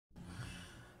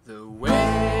The way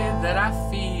that I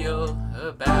feel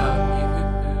about you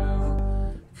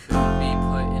could be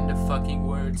put into fucking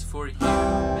words for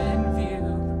human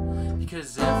view.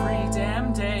 Because every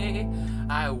damn day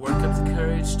I work up the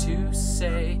courage to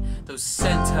say those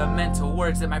sentimental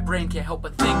words that my brain can't help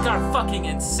but think are fucking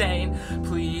insane.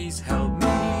 Please help me.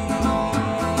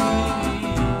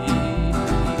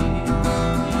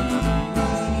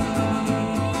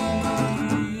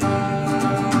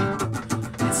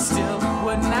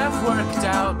 Worked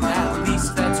out, at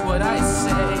least that's what I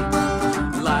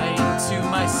say. Lying to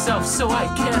myself so I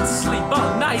can't sleep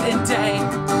all night and day.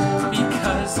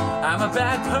 Because I'm a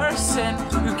bad person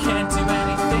who can't do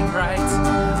anything right.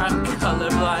 I'm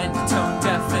colorblind, tone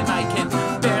deaf, and I can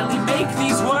barely make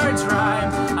these words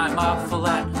rhyme. I'm awful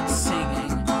at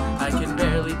singing, I can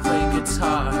barely play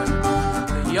guitar.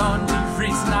 The only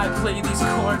reason I play these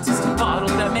chords is to bottle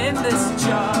them in this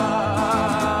jar.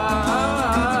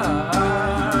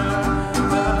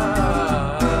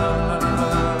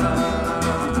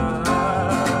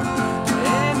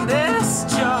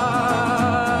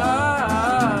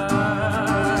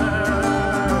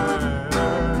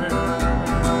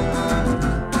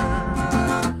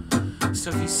 So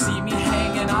if you see me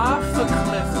hanging off a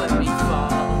cliff, let me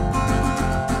fall.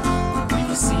 If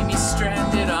you see me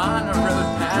stranded on a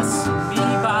road, pass me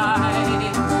by.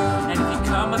 And if you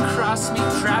come across me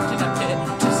trapped in a pit,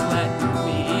 just let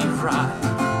me rot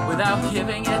without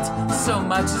giving it so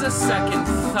much as a second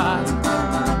thought.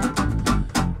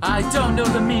 I don't know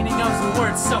the meaning of the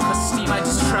word self-esteem, I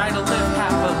just try to live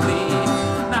happily,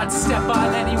 not step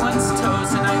on anyone's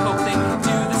toes, and I hope they can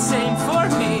do the same for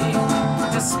me.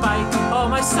 Despite all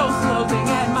my self-loathing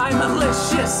and my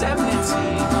malicious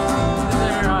enmity,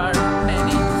 there are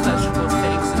many pleasurable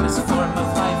things in this form of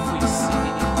life we see.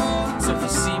 So if you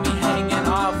see me hanging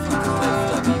off a cliff,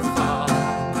 let me fall.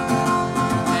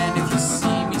 And if you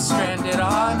see me stranded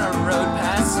on a road,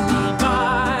 pass me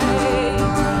by.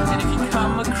 And if you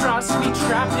come across me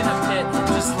trapped in a pit,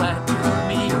 just let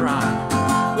me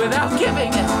rot without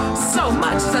giving it so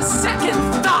much as a second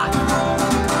thought.